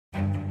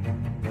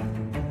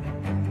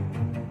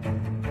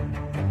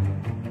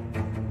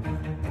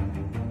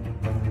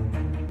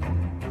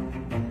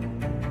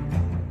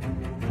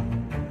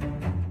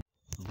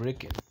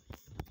Breaking: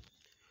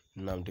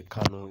 NNAMDI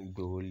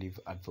KANU live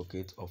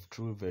advocate of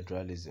true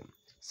federalism,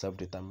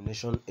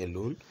 self-determination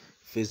alone,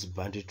 face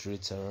banditry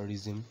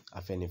terrorism,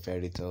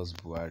 Afenifere tells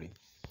Buhari.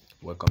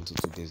 Welcome to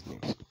today's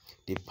news.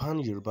 The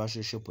pan-Yoruba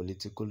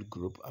socio-political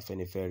group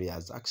Afenifere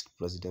has asked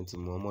President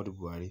Muhammadu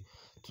Buhari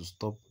to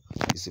stop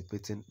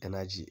dissipating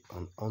energy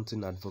on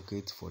hunting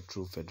advocates for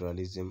true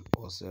federalism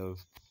or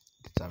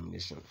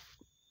self-determination.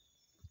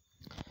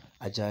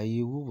 Ajayi,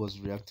 who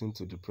was reacting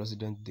to the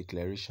president's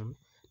declaration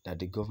that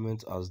the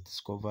government has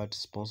discovered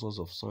sponsors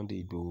of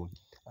Sunday IGBOHO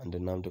and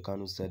NNAMDI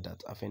KANU, said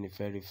that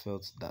Afenifere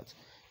felt that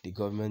the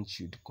government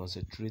should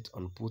concentrate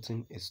on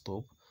putting a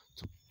stop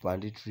to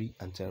banditry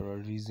and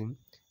terrorism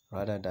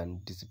rather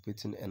than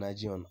dissipating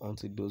energy on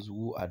hunting those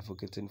who are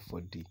advocating for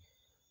the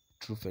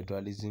true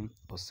federalism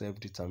or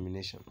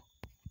self-determination.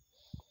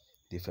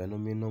 The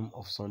phenomenon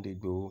of Sunday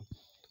IGBOHO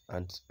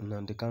and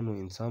NNAMDI KANU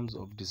in terms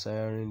of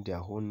desiring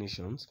their own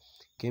nations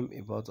came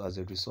about as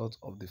a result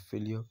of the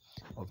failure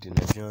of the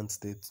Nigerian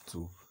state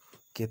to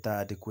cater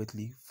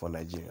adequately for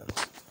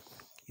Nigerians.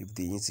 If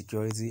the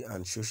insecurity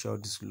and social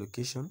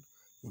dislocation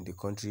in the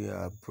country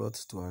are brought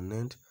to an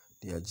end,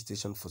 the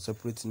agitation for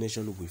separate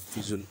nation will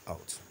fizzle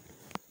out.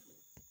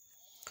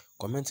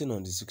 Commenting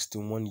on the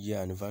 61-year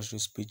anniversary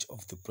speech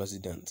of the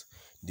president,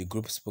 the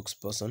group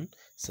spokesperson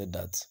said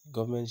that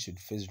government should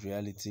face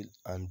reality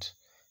and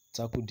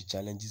tackle the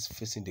challenges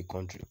facing the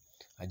country.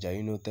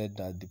 Ajayi noted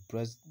that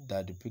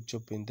the picture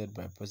painted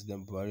by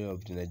President Buhari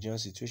of the Nigerian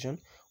situation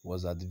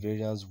was at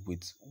variance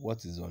with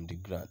what is on the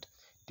ground.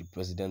 The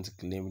president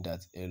claimed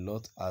that a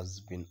lot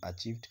has been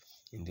achieved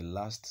in the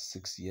last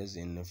 6 years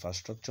in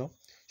infrastructure,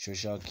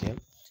 social care,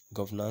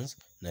 governance,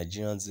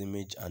 Nigerians'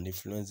 image and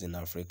influence in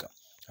Africa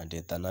and the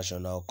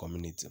international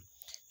community.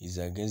 Is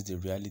against the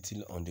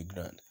reality on the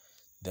ground.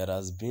 There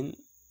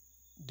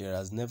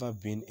has never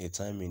been a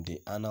time in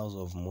the annals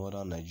of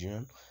modern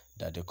Nigeria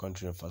that the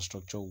country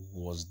infrastructure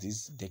was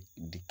this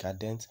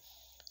decadent,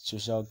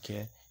 social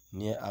care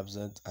near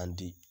absent, and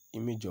the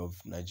image of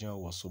Nigeria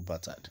was so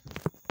battered.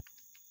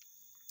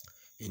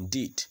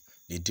 Indeed,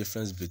 the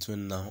difference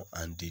between now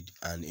and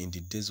in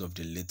the days of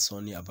the late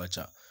Sani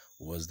Abacha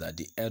was that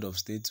the head of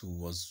state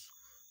was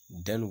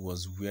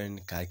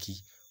wearing khaki,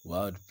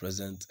 while the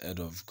present head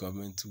of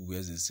government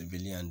wears a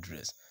civilian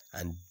dress,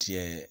 and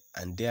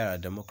there are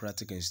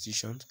democratic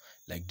institutions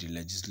like the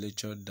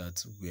legislature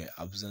that were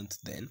absent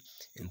then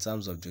in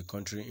terms of the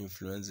country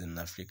influence in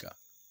Africa.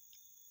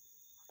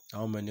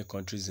 How many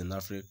countries in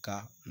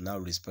Africa now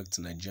respect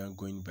Nigerians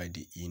going by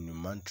the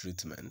inhuman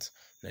treatment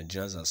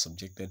Nigerians are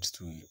subjected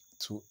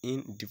to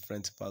in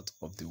different parts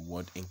of the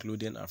world,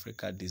 including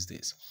Africa these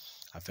days?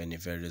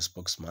 Afenifere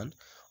spokesman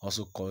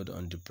also called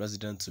on the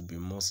president to be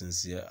more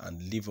sincere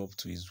and live up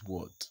to his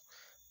word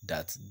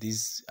that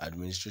this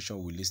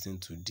administration will listen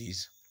to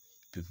these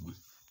people.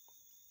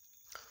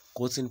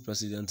 Quoting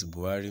President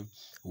Buhari,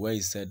 where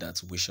he said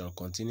that we shall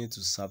continue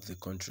to serve the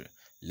country,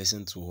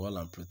 listen to all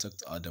and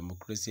protect our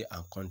democracy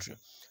and country,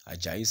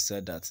 Ajayi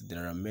said that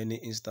there are many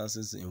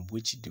instances in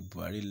which the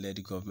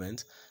Buhari-led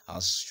government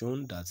has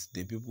shown that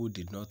the people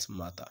did not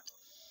matter.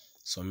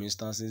 Some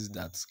instances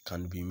that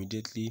can be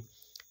immediately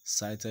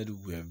cited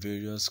were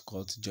various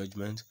court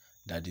judgments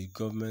that the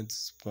government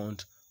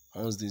spawned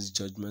once these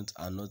judgments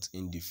are not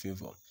in the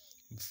favor,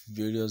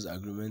 various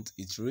agreements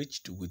it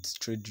reached with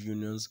trade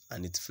unions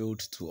and it failed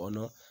to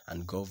honor,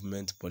 and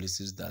government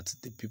policies that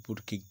the people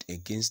kicked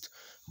against,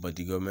 but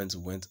the government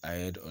went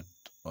ahead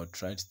or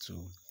tried to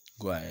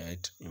go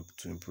ahead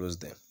to impose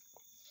them.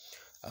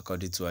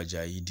 According to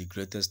Ajayi, the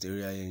greatest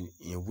area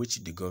in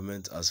which the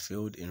government has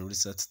failed in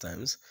recent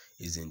times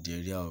is in the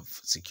area of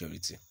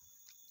security.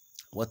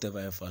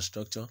 Whatever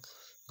infrastructure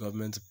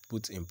government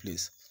put in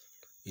place,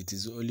 it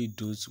is only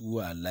those who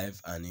are alive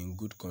and in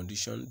good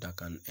condition that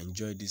can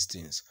enjoy these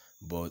things.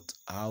 But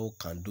how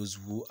can those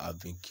who have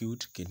been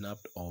killed,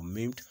 kidnapped, or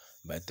maimed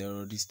by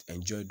terrorists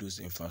enjoy those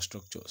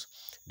infrastructures?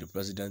 The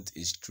president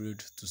is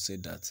thrilled to say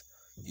that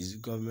his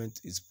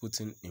government is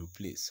putting in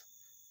place.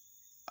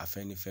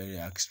 Afenifere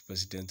asked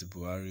President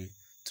Buhari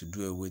to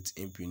do away with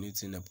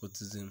impunity,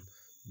 nepotism,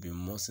 be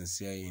more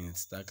sincere in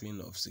its tackling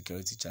of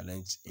security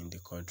challenge in the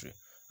country,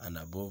 and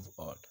above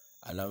all,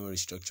 allowing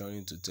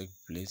restructuring to take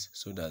place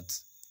so that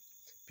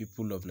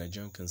people of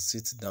Nigeria can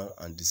sit down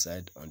and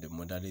decide on the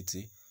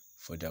modality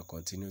for their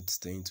continued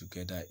staying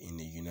together in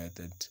a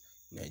united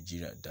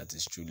Nigeria that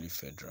is truly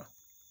federal.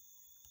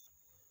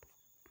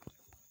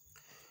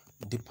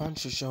 The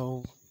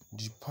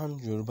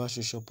pan-Yoruba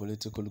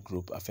socio-political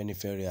group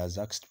Afenifere has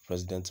asked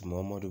President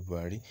Muhammadu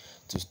Buhari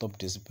to stop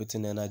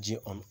dissipating energy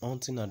on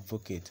hunting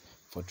advocates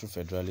for true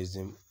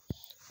federalism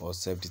or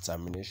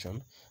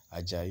self-determination.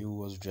 Ajayi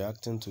was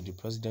reacting to the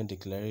president's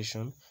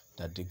declaration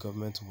that the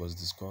government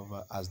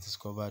has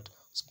discovered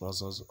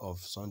sponsors of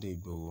Sunday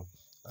IGBOHO,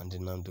 and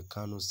NNAMDI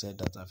KANU said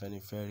that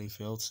Afenifere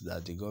felt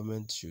that the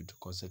government should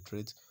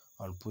concentrate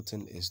on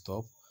putting a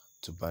stop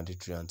to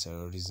banditry and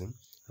terrorism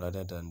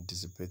rather than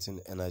dissipating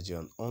energy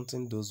on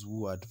hunting those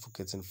who are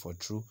advocating for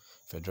true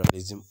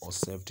federalism or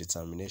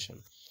self-determination.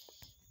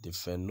 The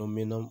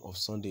phenomenon of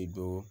Sunday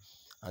IGBOHO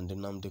and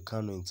NNAMDI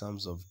KANU in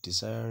terms of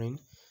desiring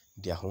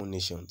their own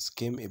nations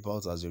came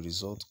about as a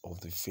result of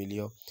the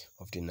failure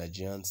of the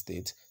Nigerian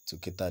state to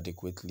cater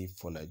adequately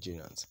for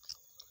Nigerians.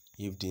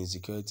 If the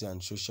insecurity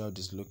and social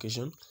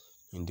dislocation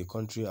in the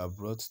country are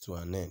brought to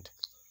an end,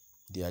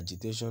 the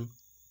agitation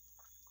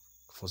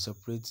for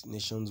separate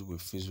nations will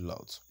fizzle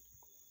out.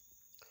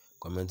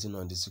 Commenting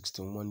on the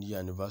 61-year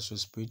anniversary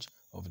speech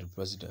of the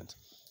president,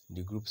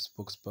 the group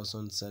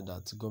spokesperson said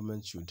that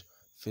government should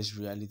face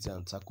reality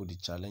and tackle the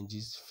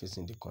challenges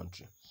facing the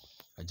country.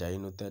 Ajayi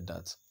noted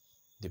that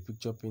the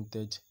picture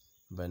painted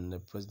by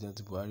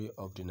President Buhari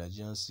of the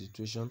Nigerian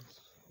situation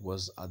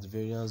was at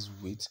variance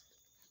with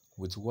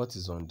what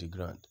is on the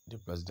ground. The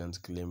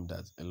president claimed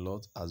that a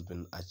lot has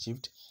been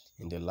achieved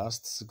in the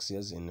last 6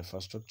 years in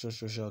infrastructure,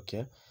 social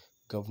care,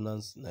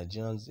 governance.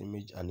 Nigeria's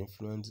image and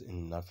influence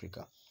in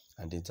Africa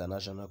and the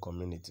international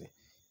community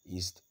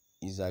is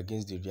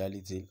against the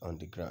reality on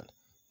the ground.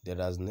 There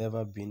has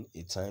never been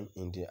a time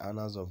in the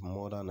annals of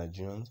modern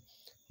Nigerians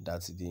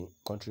that the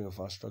country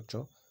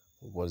infrastructure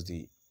was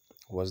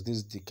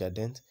this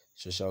decadent,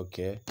 social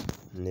care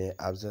near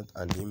absent,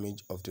 and the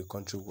image of the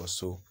country was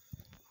so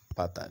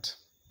battered.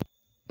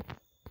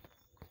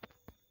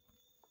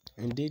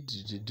 Indeed,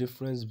 the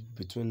difference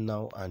between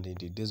now and in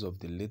the days of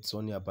the late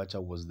Sani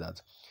Abacha was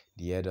that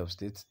the head of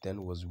state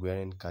then was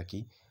wearing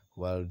khaki,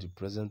 while the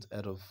present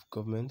head of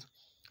government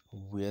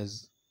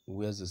wears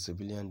a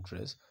civilian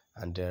dress,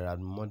 and there are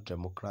more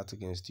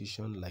democratic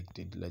institutions like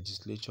the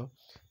legislature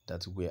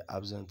that were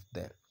absent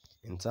then.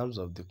 In terms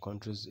of the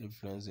country's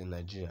influence in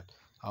Nigeria,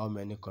 how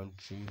many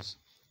countries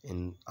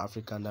in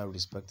Africa now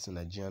respect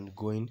Nigerian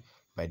going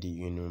by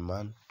the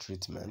inhuman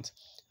treatment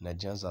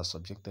Nigerians are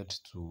subjected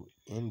to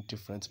in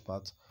different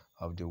parts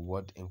of the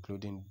world,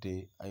 including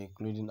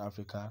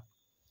Africa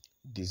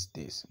these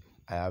days?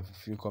 I have a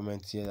few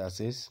comments here that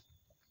says,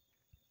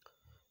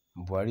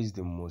 Buhari is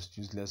the most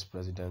useless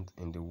president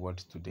in the world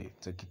today.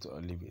 Take it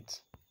or leave it.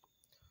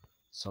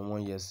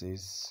 Someone here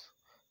says,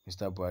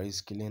 Mr. Buhari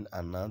is killing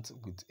an ant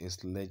with a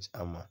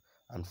sledgehammer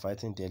and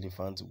fighting the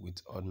elephant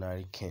with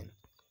ordinary cane.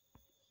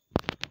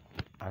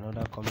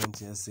 Another comment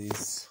here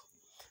says,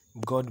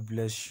 God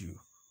bless you,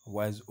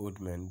 wise old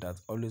man that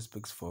always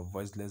speaks for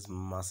voiceless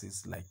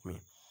masses like me,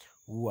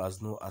 who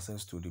has no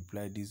access to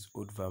reply. This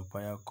old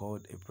vampire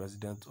called a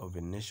president of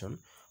a nation,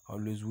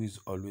 who is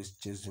always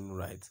chasing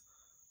rat,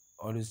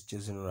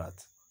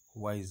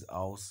 while his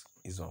house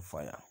is on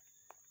fire.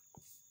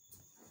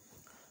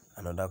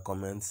 Another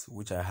comment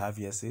which I have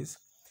here says,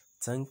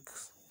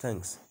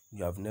 thanks,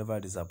 you have never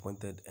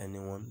disappointed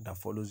anyone that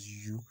follows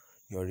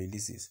your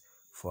releases.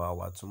 For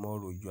our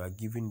tomorrow, you are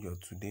giving your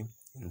today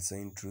in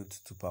saying truth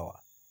to power.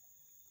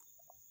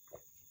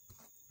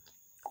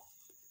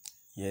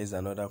 Here is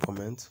another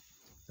comment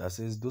that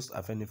says, those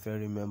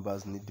Afenifere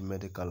members need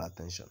medical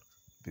attention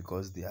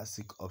because they are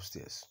sick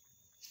upstairs.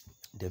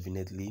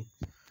 Definitely,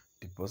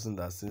 the person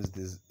that says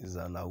this is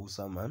an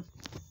Hausa man.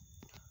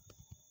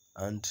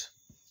 And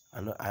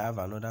I have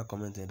another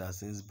comment here that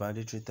says,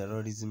 banditry,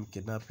 terrorism,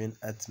 kidnapping,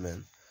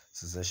 herdsmen,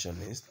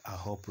 secessionists are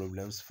all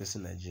problems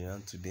facing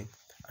Nigerians today,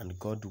 and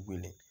God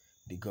willing,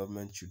 the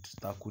government should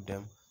tackle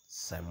them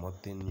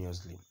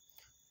simultaneously.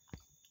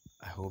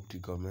 I hope the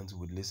government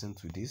would listen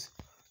to this.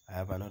 I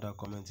have another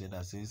comment here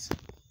that says,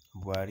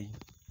 Buhari,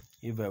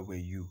 if I were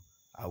you,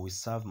 I will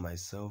serve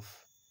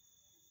myself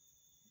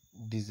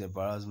this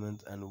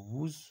embarrassment and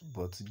whose,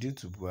 but due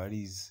to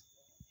Buhari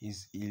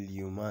is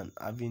inhuman,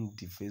 having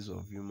the face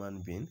of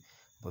human being,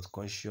 but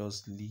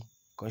consciously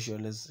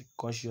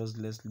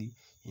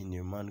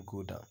inhuman.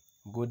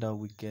 Go down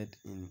wicked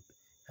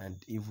and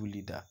evil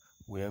leader,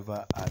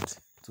 whoever at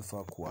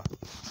Tufakwa.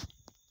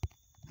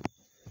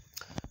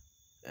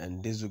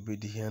 And this will be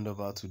the end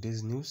of our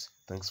today's news.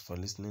 Thanks for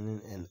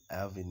listening and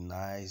have a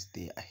nice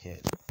day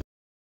ahead.